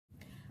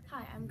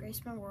Hi, I'm Grayce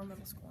from Rural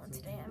Middle School, and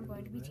today I'm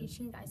going to be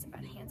teaching you guys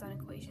about a hands-on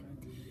equation.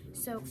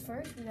 So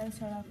first, we gotta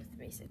start off with the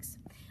basics.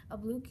 A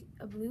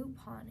blue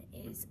pawn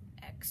is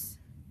x,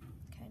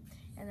 okay,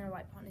 and then a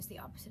white pawn is the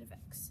opposite of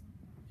x.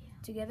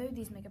 Together,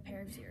 these make a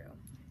pair of 0.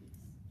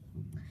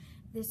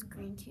 This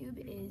green cube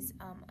is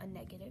a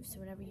negative, so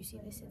whenever you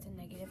see this, it's a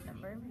negative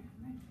number.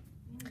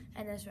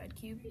 And this red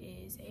cube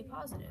is a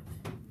positive.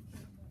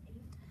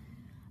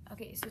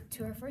 Okay, so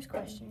to our first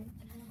question.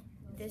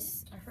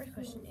 Our first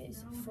question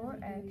is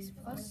 4x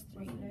plus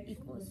 3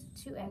 equals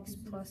 2x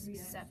plus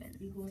 7.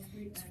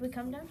 So if we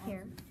come down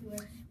here,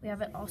 we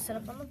have it all set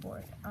up on the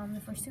board. The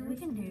first thing we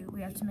can do,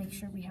 we have to make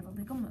sure we have a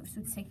legal move.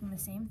 So it's taking the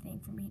same thing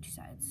from each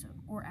side,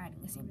 or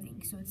adding the same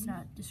thing, so it's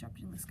not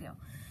disrupting the scale.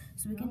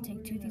 So we can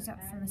take two things out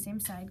from the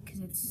same side because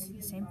it's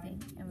the same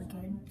thing, and we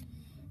can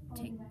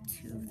take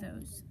two of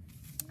those.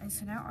 And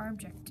so now our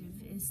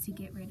objective is to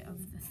get rid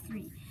of the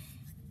 3.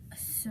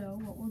 So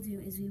what we'll do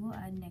is we will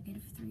add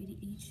 -3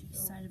 to each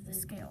side of the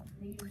scale.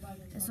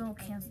 This will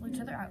cancel each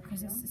other out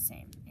because it's the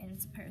same, and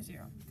it's a pair of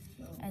 0.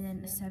 And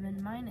then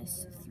 7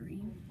 minus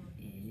 3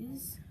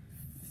 is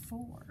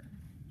 4.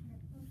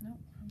 Nope,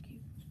 okay.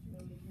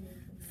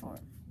 4.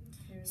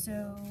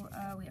 So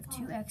we have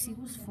 2x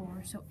equals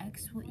 4, so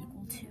x will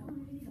equal 2.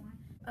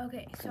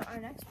 Okay, so our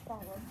next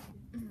problem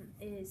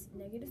is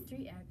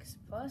 -3x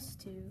plus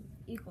 2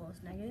 equals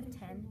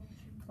 -10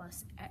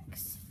 plus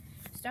x.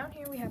 So down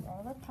here we have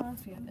all the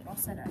pawns, we have it all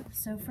set up.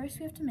 So first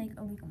we have to make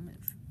a legal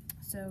move.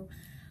 So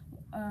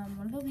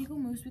one of the legal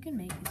moves we can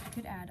make is we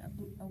could add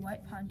a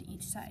white pawn to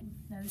each side.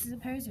 Now this is a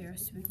pair of 0,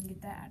 so we can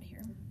get that out of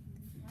here.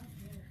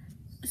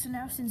 So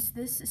now since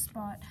this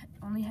spot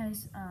only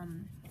has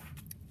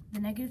the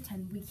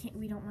 -10,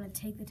 we don't want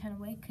to take the 10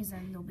 away because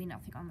then there'll be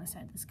nothing on this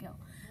side of the scale.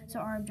 So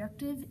our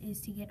objective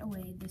is to get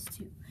away this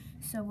 2.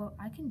 So what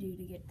I can do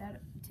to get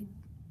that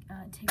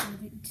take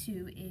away the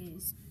 2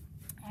 is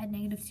add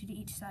 -2 to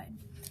each side,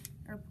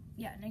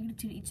 -2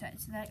 to each side,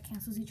 so that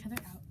cancels each other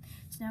out.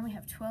 So now we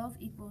have 12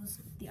 equals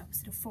the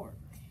opposite of 4,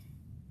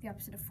 the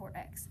opposite of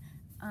 4x.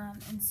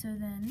 And so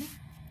then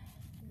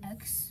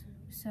x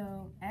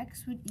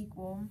would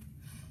equal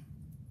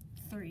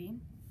 3,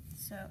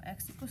 so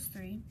x equals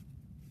 3,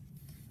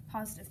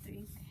 positive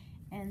 3,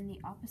 and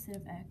the opposite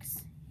of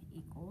x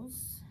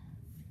equals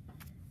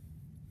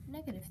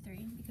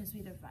 -3 because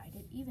we divide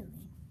it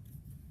evenly.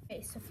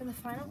 Okay, so for the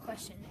final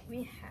question,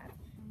 we have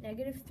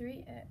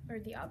 -3, or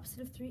the opposite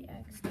of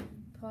 3x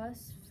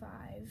plus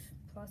 5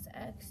 plus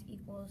x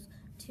equals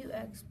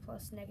 2x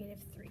plus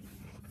 -3.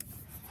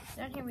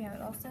 Down here we have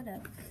it all set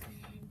up.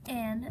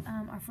 And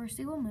our first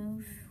legal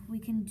move we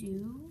can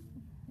do,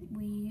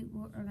 we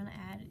are going to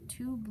add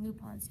 2 blue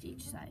pawns to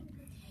each side.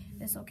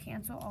 This will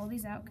cancel all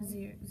these out because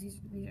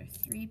these are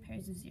 3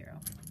 pairs of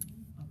 0.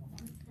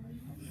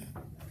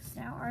 So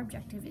now our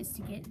objective is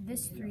to get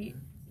this 3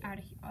 out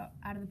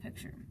of the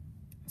picture.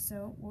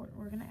 So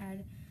we're going to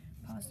add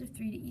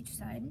 +3 to each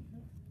side.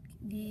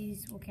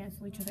 These will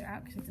cancel each other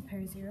out because it's a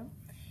pair of 0.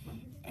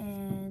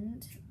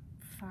 And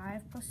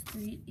 5 plus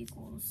 3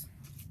 equals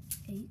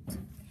 8.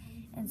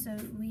 And so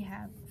we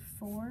have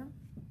 4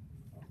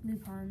 blue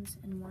pawns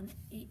and 1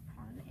 8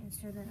 pawn. And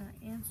so then our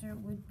answer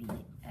would be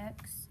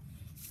x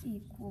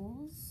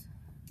equals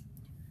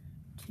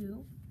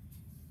 2.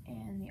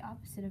 And the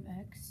opposite of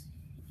x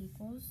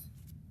equals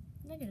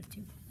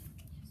 -2.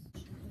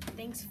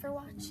 Thanks for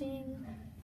watching.